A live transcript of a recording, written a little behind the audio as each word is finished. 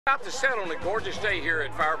About to set on a gorgeous day here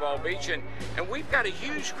at Fireball Beach, and we've got a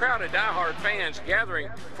huge crowd of diehard fans gathering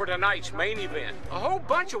for tonight's main event. A whole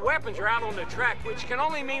bunch of weapons are out on the track, which can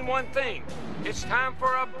only mean one thing. It's time for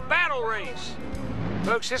a battle race.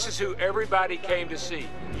 Folks, this is who everybody came to see.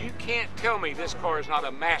 You can't tell me this car is not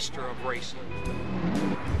a master of racing.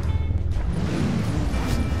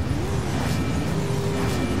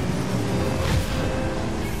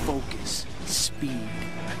 Focus, speed.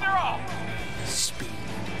 And they're off. Speed.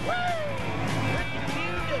 Woo!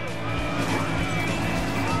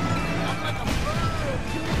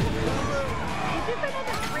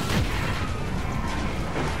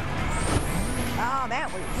 Oh, that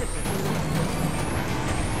was just...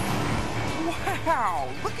 Wow,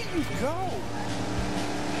 look at you go.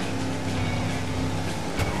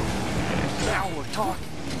 Now we're talking.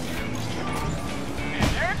 And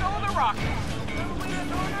there go the rockets.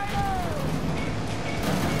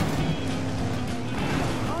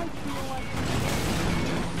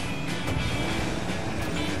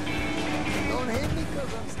 Don't hit me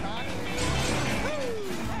because I'm stuck.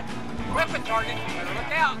 Weapon target, better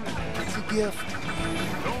look out. It's a gift.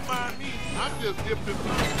 Don't mind me. I'm just dipping.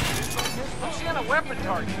 I'm seeing a weapon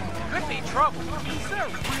target. Could be trouble. Is that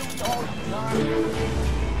really all you got?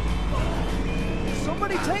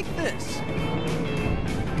 Somebody take this.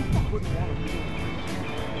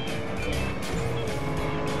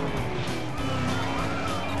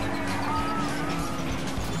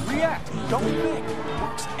 React, don't think.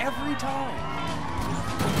 Works every time.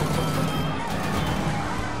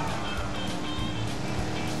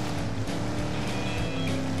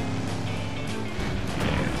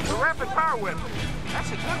 The rapid fire weapon. That's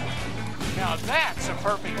a good one. Now that's a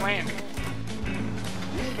perfect landing.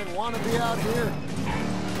 You even want to be out here?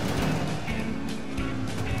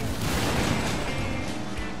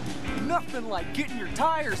 Nothing like getting your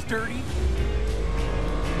tires dirty.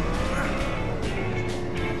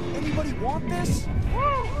 Anybody want this?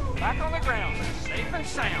 Woo! Back on the ground, safe and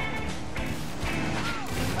sound.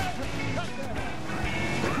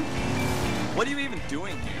 What are you even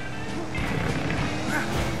doing here?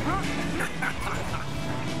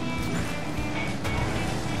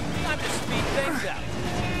 Time to speed things up.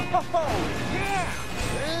 Oh, yeah!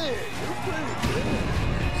 Hey, you're pretty good.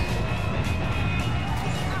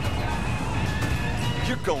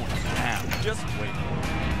 You're going down. Just wait.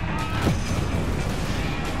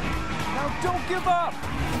 Now don't give up!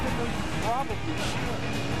 Even though you probably should.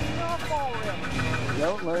 Stop already.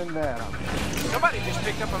 Don't learn that on me. Somebody just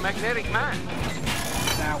picked up a magnetic mine.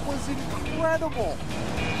 That was incredible!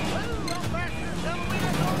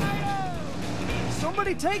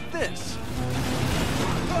 Somebody take this!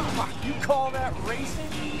 You call that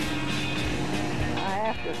racing? I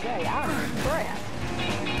have to say, I'm impressed.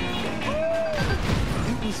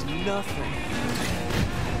 It was nothing.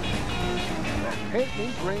 Paint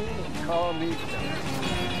me green and call me dumb.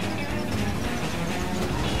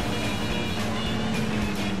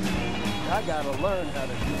 I gotta learn how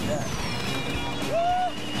to do that.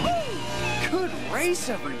 Good race,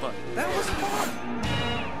 everybody. That was fun.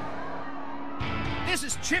 This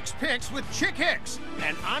is Chick's Picks with Chick Hicks,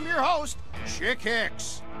 and I'm your host, Chick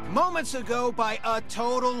Hicks. Moments ago, by a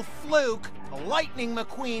total fluke, Lightning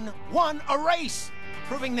McQueen won a race,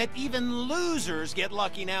 proving that even losers get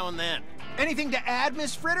lucky now and then. Anything to add,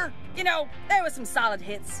 Miss Fritter? You know, there were some solid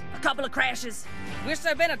hits, a couple of crashes. Wish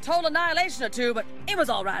there'd been a total annihilation or two, but it was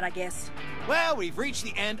all right, I guess. Well, we've reached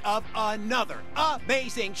the end of another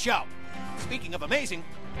amazing show. Speaking of amazing,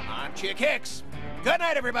 I'm Chick Hicks. Good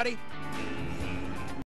night, everybody.